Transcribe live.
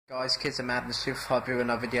Guys, Kids are Madness Super 5 with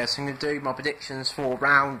another video. So I'm going to do my predictions for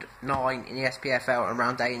round 9 in the SPFL and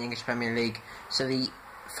round 8 in the English Premier League. So the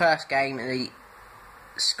first game in the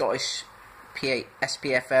Scottish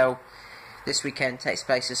SPFL this weekend takes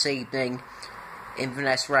place this evening.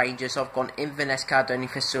 Inverness Rangers. I've gone Inverness Caledonian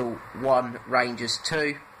Thistle 1, Rangers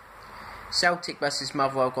 2. Celtic versus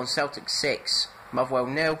Motherwell. I've gone Celtic 6,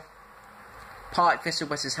 Motherwell 0. Partick Thistle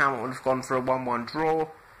versus Hamilton. I've gone for a 1-1 draw.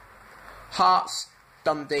 Hearts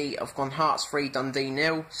Dundee, I've gone Hearts 3, Dundee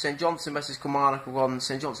 0. St Johnstone versus Kilmarnock, I've gone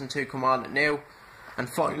St Johnstone 2, Kilmarnock 0. And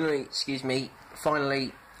finally,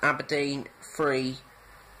 Aberdeen 3,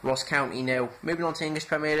 Ross County 0. Moving on to English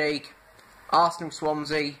Premier League, Arsenal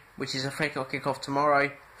Swansea, which is a free kick-off tomorrow.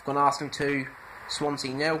 I've gone Arsenal 2,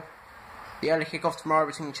 Swansea 0. The early kick-off tomorrow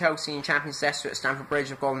between Chelsea and Champions Leicester at Stamford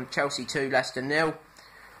Bridge, I've gone Chelsea 2, Leicester 0.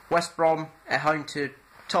 West Brom at home to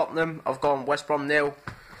Tottenham, I've gone West Brom 0,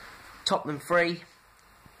 Tottenham 3.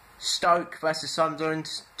 Stoke versus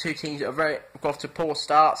Sunderland, two teams that have got to poor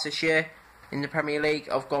starts this year in the Premier League.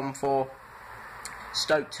 I've gone for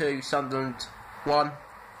Stoke 2, Sunderland 1.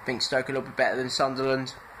 I think Stoke a little bit better than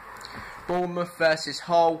Sunderland. Bournemouth versus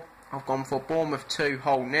Hull, I've gone for Bournemouth 2,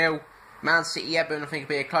 Hull 0. Man City Everton, I think it'll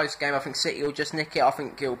be a close game. I think City will just nick it. I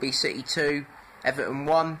think it'll be City 2, Everton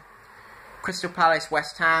 1. Crystal Palace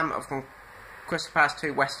West Ham, I've gone Crystal Palace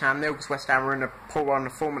 2, West Ham 0, because West Ham are in a poor run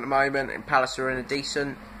of form at the moment and Palace are in a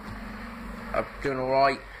decent. Are doing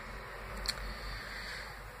alright,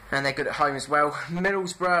 and they're good at home as well.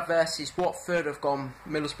 Middlesbrough versus Watford, I've gone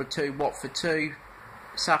Middlesbrough 2, Watford 2.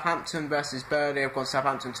 Southampton versus Burnley, I've gone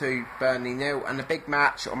Southampton 2, Burnley 0. And the big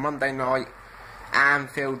match on Monday night,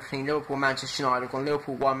 Anfield between Liverpool and Manchester United, I've gone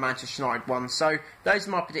Liverpool 1, Manchester United 1. So those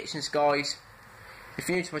are my predictions, guys. If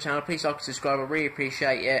you're new to my channel, please like and subscribe, I really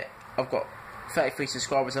appreciate it. I've got 33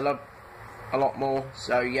 subscribers, I love a lot more,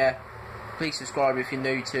 so yeah. Please subscribe if you're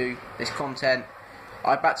new to this content.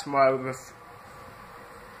 I'll be back tomorrow with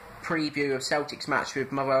a preview of Celtic's match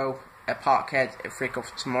with Motherwell at Parkhead at 3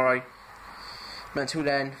 o'clock tomorrow. But until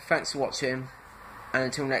then, thanks for watching, and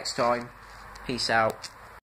until next time, peace out.